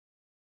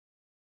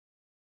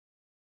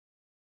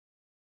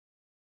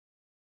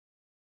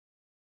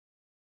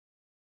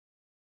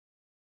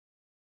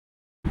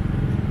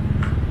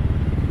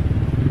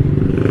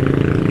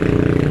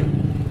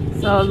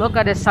So look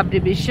at the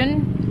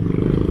subdivision.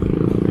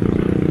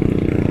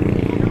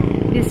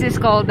 This is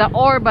called the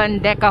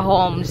Urban Deca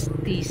Homes,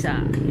 Tisa.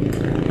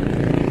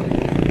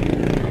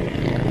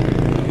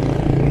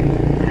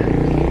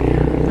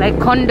 Like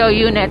condo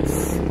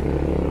units.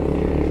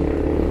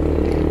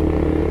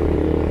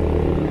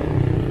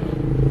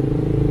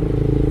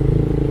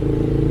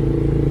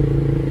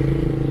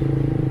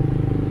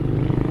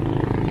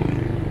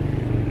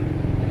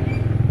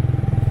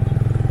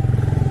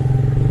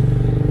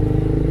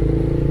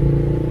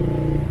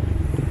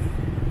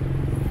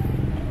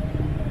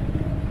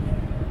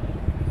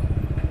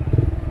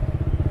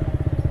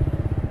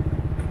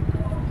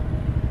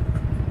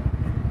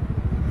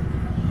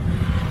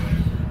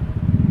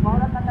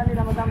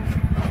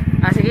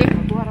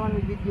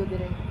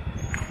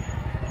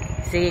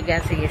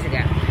 Sige.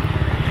 Sige.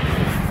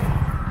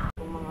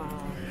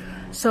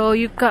 So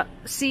you can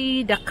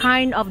see the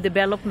kind of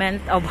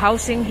development of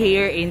housing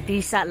here in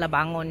Tisa,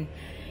 Labangon.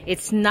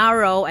 It's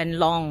narrow and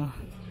long.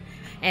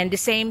 And the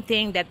same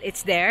thing that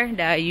it's there,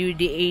 the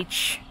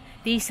UDH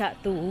Tisa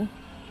 2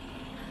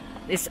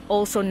 is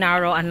also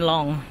narrow and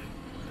long.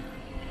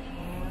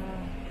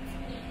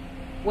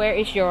 Where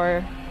is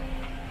your...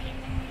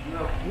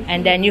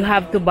 And then you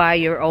have to buy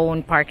your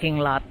own parking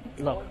lot.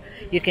 Look,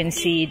 you can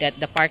see that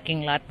the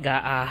parking lot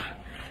got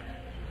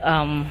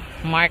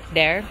marked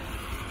there.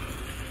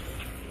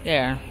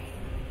 There.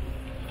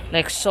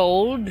 Like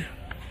sold.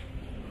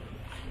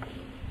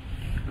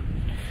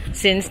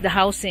 Since the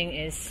housing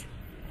is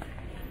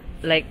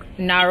like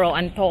narrow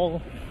and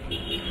tall.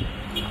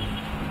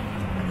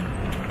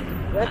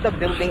 That's the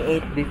building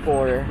 8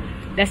 before.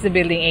 That's the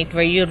building 8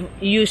 where you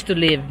used to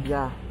live.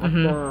 Yeah.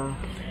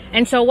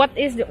 And so what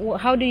is the,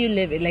 how do you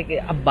live? Like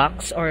a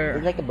box or?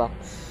 It's like a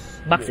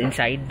box. Box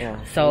inside. Yeah.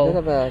 So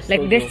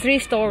like there's 3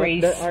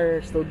 stories. But there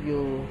are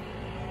studio.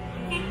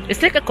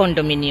 It's like a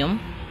condominium.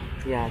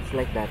 Yeah, it's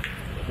like that.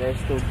 There's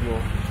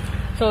studio.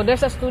 So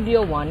there's a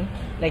studio 1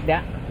 like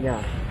that.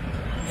 Yeah.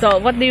 So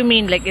what do you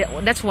mean? Like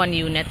that's 1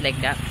 unit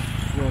like that?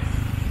 Yes.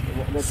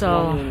 That's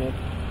so 1 unit.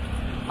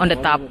 On the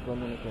top.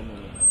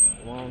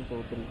 1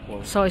 2 3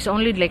 4. So it's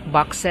only like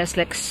boxes,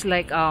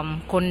 like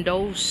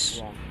condos.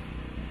 Yeah.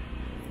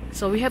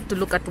 So we have to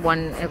look at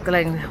one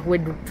like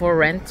with for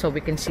rent so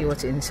we can see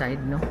what's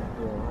inside, no?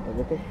 Yeah,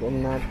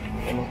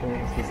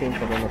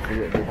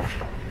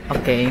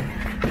 okay.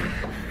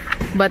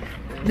 But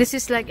this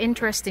is like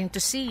interesting to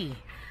see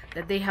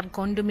that they have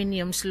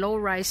condominiums low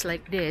rise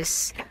like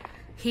this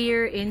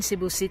here in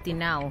Cebu City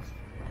now.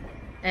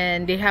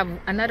 And they have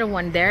another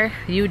one there,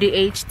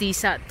 UDH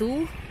Tisa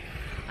 2,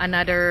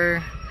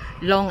 another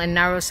long and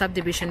narrow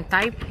subdivision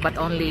type, but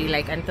only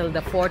like until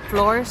the 4th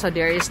floor, so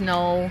there is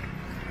no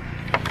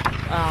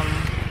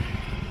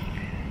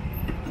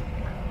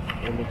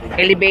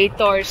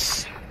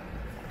elevators.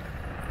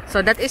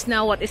 So that is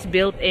now what is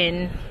built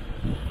in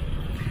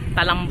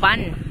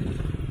Talamban.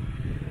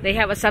 They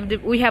have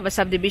we have a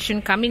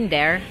subdivision coming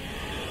there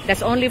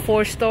that's only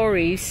 4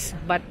 stories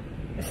but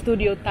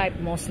studio type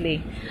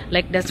mostly,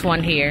 like that's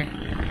one here.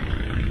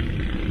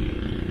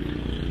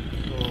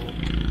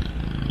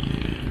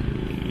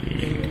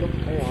 Look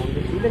around,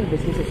 there's even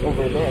businesses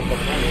over there at the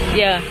front.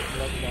 Yeah.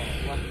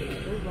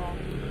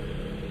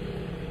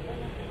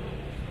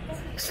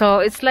 So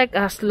it's like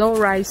a slow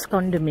rise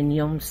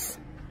condominiums.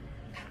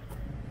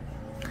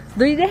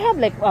 Do they have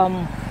like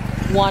 1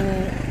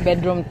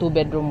 bedroom, 2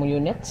 bedroom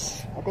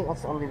units? I think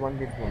that's only 1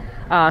 bedroom.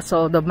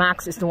 So the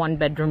max is the 1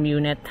 bedroom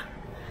unit.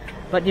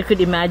 But you could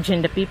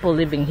imagine the people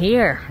living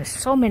here. There's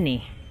so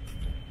many.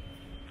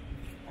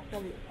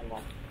 Actually, a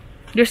lot.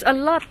 There's a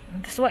lot.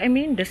 That's what I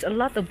mean. There's a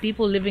lot of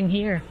people living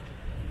here.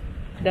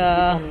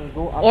 The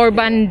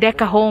Urban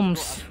Deca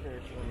Homes.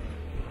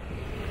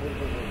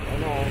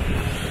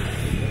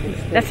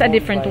 That's a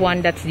different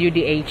one. That's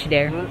UDH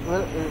there. We'll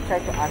try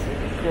to ask if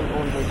it's still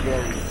owned by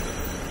Jerry.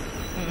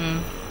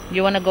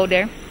 You wanna go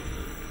there?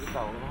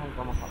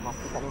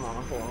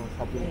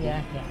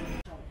 Yeah.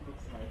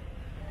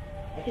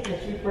 I think the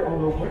cheaper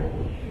all over.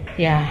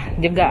 Yeah,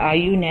 they got a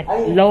unit,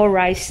 low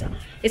rise.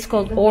 It's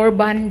called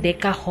Urban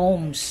Deca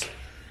Homes,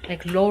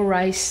 like low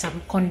rise sub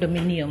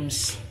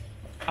condominiums,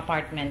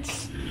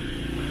 apartments.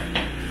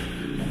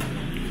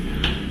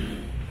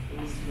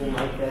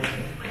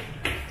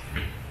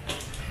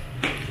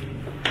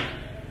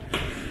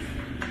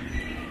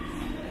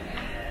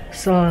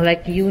 So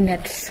like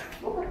units.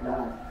 Look at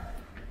that.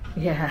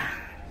 Yeah.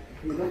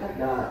 Look at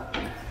that.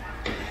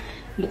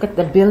 Look at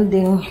the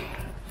building.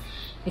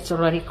 It's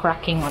already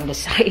cracking on the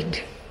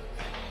side.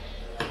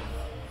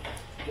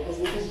 Because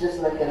this is just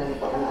like an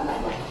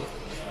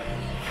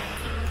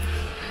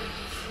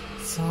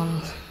So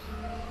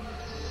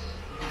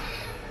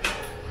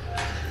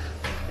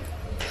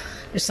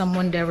there's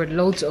someone there with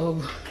loads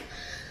of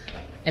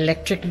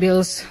electric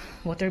bills,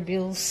 water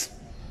bills.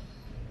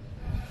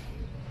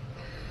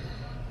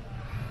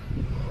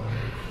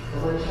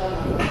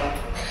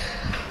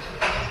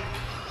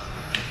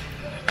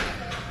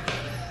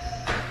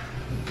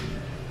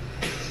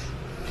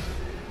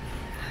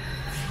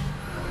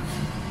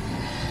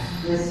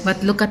 Yes.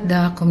 But look at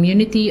the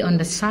community on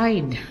the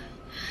side.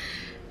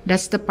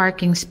 That's the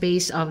parking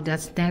space of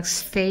that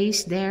next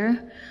phase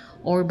there.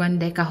 Urban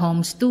Deca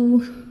Homes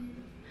 2.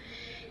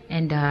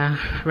 And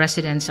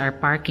residents are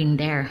parking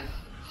there.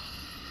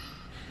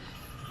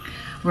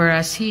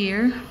 Whereas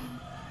here,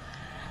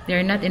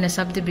 they're not in a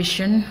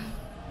subdivision,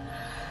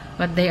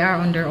 but they are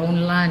on their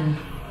own land.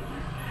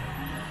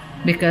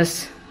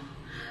 Because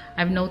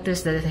I've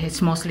noticed that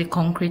it's mostly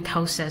concrete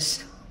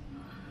houses.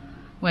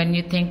 When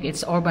you think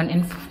it's urban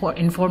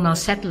informal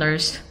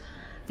settlers,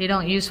 they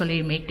don't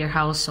usually make their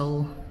house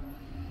so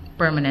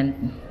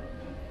permanent.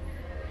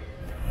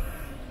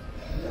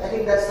 I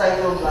think that's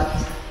title black.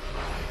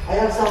 I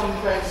have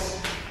some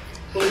friends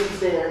who live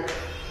there.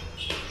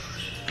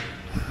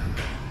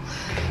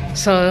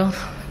 So,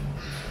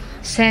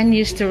 Sen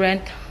used to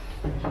rent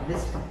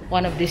This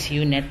one of this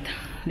unit.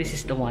 This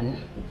is the one.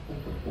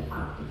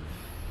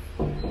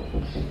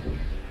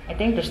 I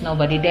think there's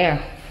nobody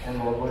there.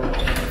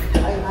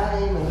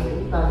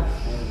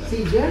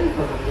 Si Jerry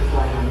pa ba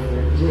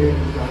Jerry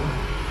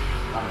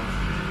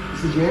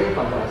si Jerry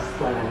pa ba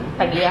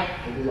Tagiya.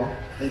 Tagiya.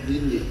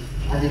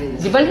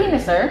 Di balhin na,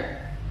 sir?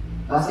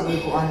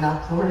 Kasi ko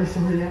anak. Sorry.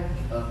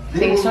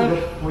 Thank you, sir.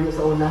 Muli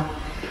sa una.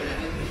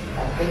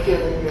 Thank you.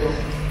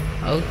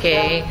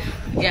 Okay.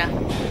 Yeah.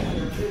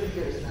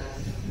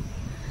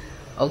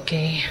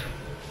 Okay.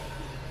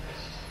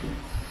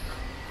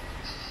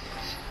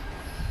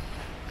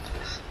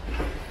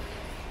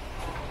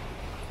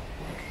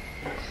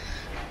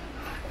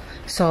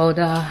 So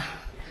the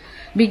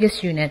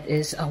biggest unit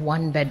is a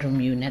 1-bedroom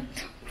unit.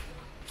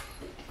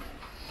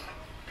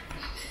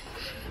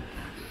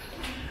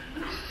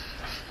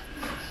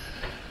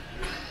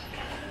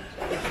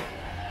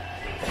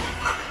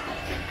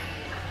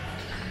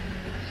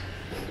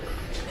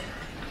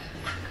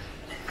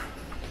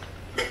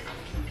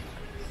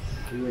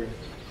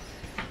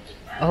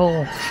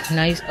 Oh,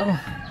 nice. Oh.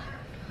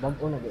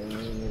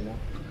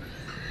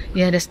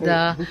 Yeah, that's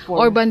the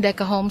Urban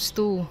Deca Homes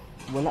too.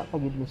 Wala pa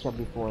gid mo siya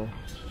before.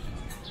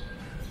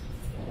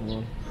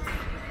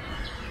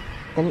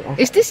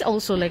 Is this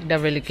also like the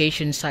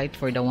relocation site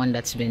for the one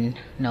that's been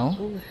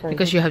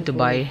because you have to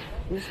buy?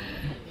 It's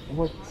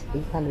worth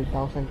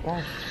 800,000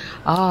 cash.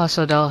 Ah,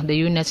 so the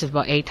units is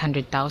about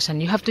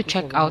 800,000. You have to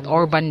check out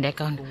Urban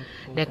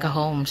Deca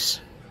Homes.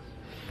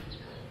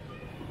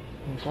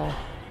 Okay.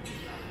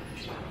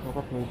 Look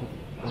at maybe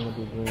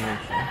the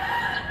drainage.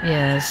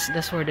 Yes,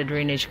 that's where the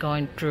drainage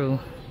going through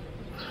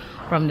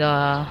from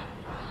the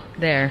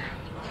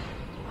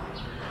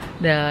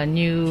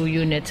new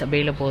units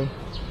available,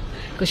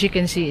 because you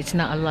can see it's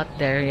not a lot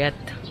there yet,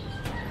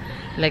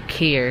 like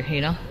here, you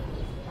know.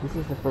 This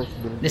is the first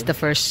building. This is the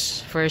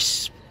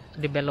first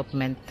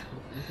development.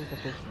 This is the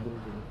first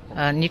building.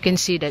 And you can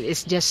see that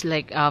it's just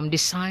like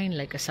designed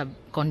like a sub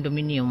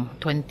condominium,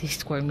 20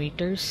 square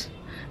meters,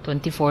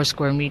 24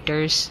 square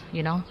meters,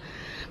 you know,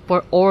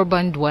 for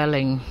urban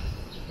dwelling.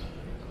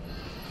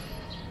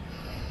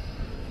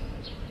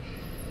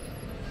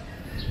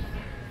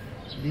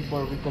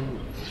 Before we can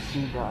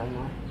see the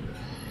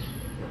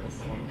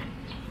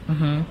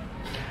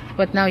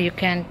But now you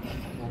can't.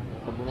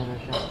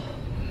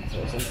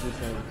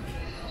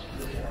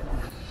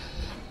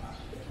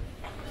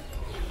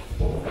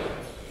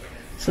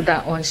 So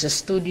that one's a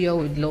studio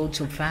with loads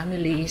of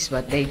families,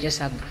 but they just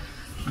have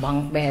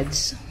bunk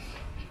beds.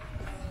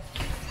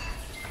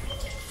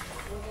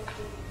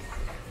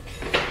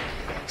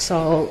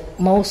 So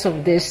most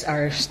of these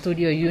are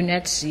studio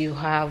units. You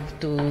have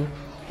to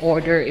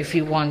order if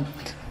you want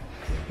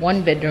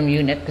 1-bedroom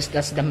unit, because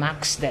that's the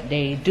max that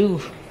they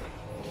do.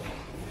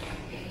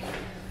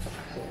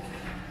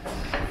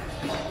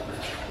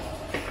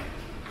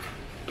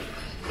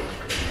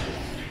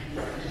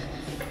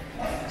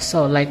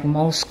 So like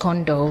most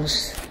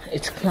condos,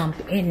 it's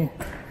clumped in.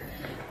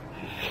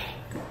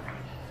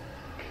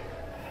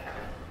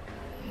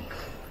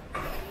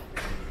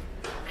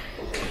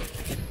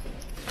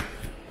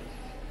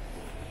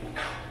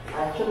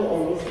 Actually, I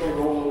miss the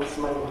homies.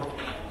 My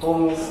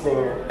homies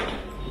there.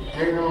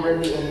 They're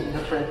already in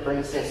different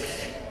places.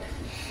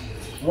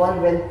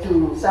 One went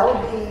to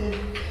Saudi.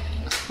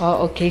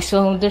 Oh, okay.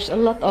 So there's a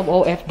lot of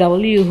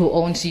OFW who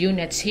owns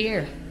units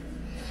here.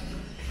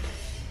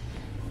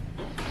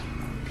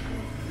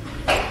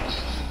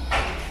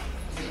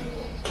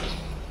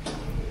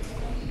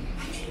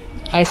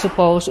 I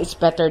suppose it's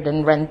better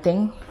than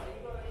renting.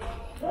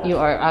 You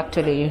are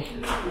actually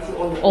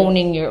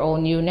owning your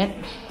own unit.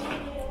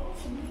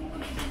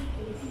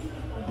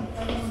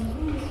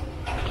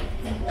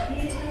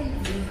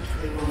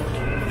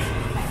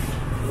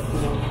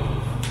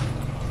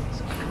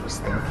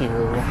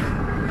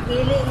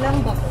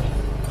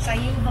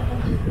 Thank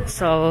you.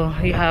 So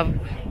you have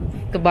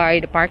to buy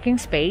the parking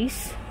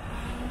space,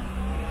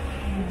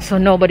 so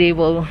nobody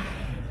will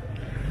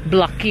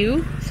block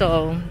you.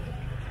 So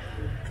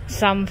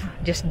some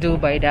just do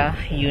by the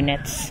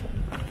units.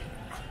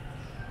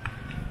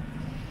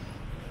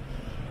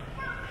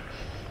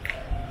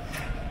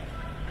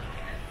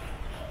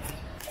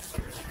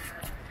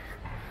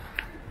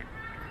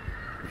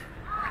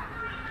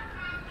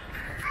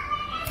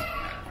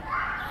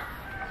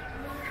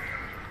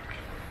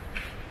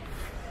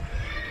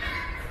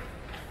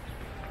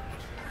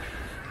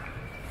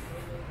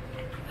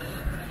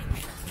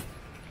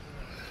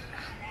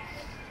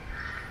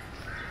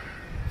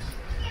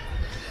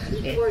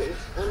 Before it's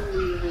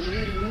only, when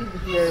we live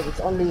here, it's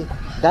only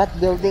that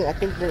building. I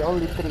think there are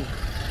only 3.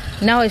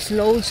 Now it's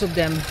loads of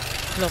them.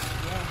 Look.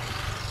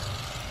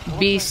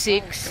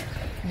 B6,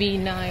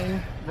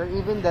 B9. There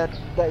even the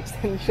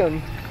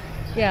extension.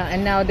 Yeah,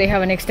 and now they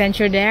have an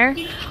extension there.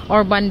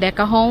 Urban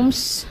Deca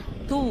Homes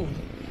 2.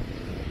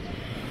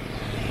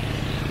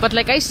 But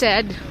like I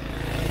said,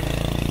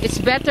 it's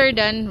better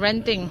than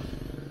renting.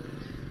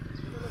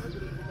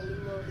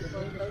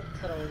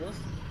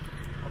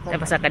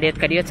 Basta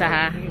kadiyot sa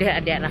ha.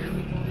 Dia na.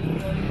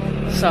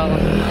 So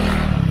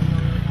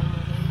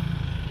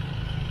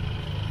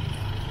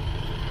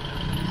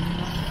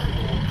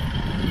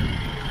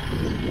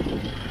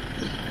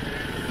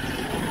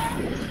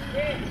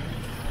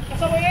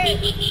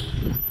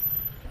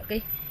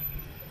okay.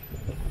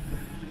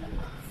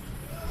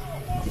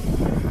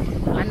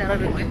 Ano ra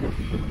rin?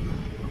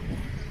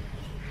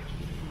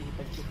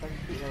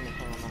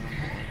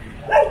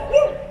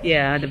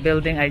 Yeah, the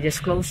building are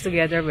just close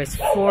together with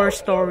 4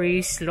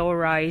 stories,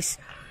 low-rise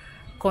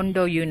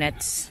condo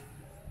units.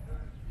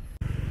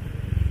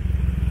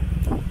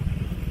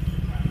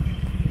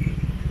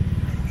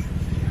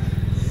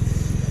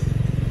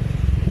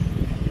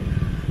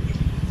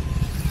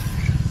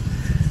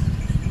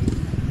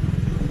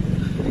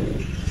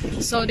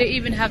 So they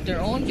even have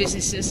their own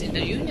businesses in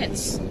the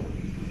units.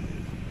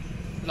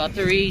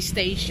 Lottery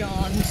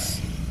stations,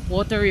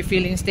 water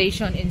refilling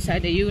station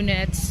inside the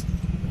units,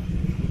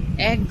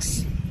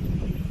 eggs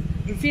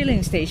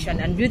refilling station,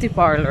 and beauty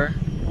parlor.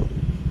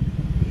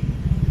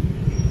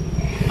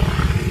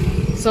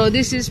 So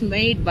this is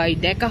made by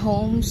Deca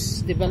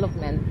Homes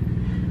Development.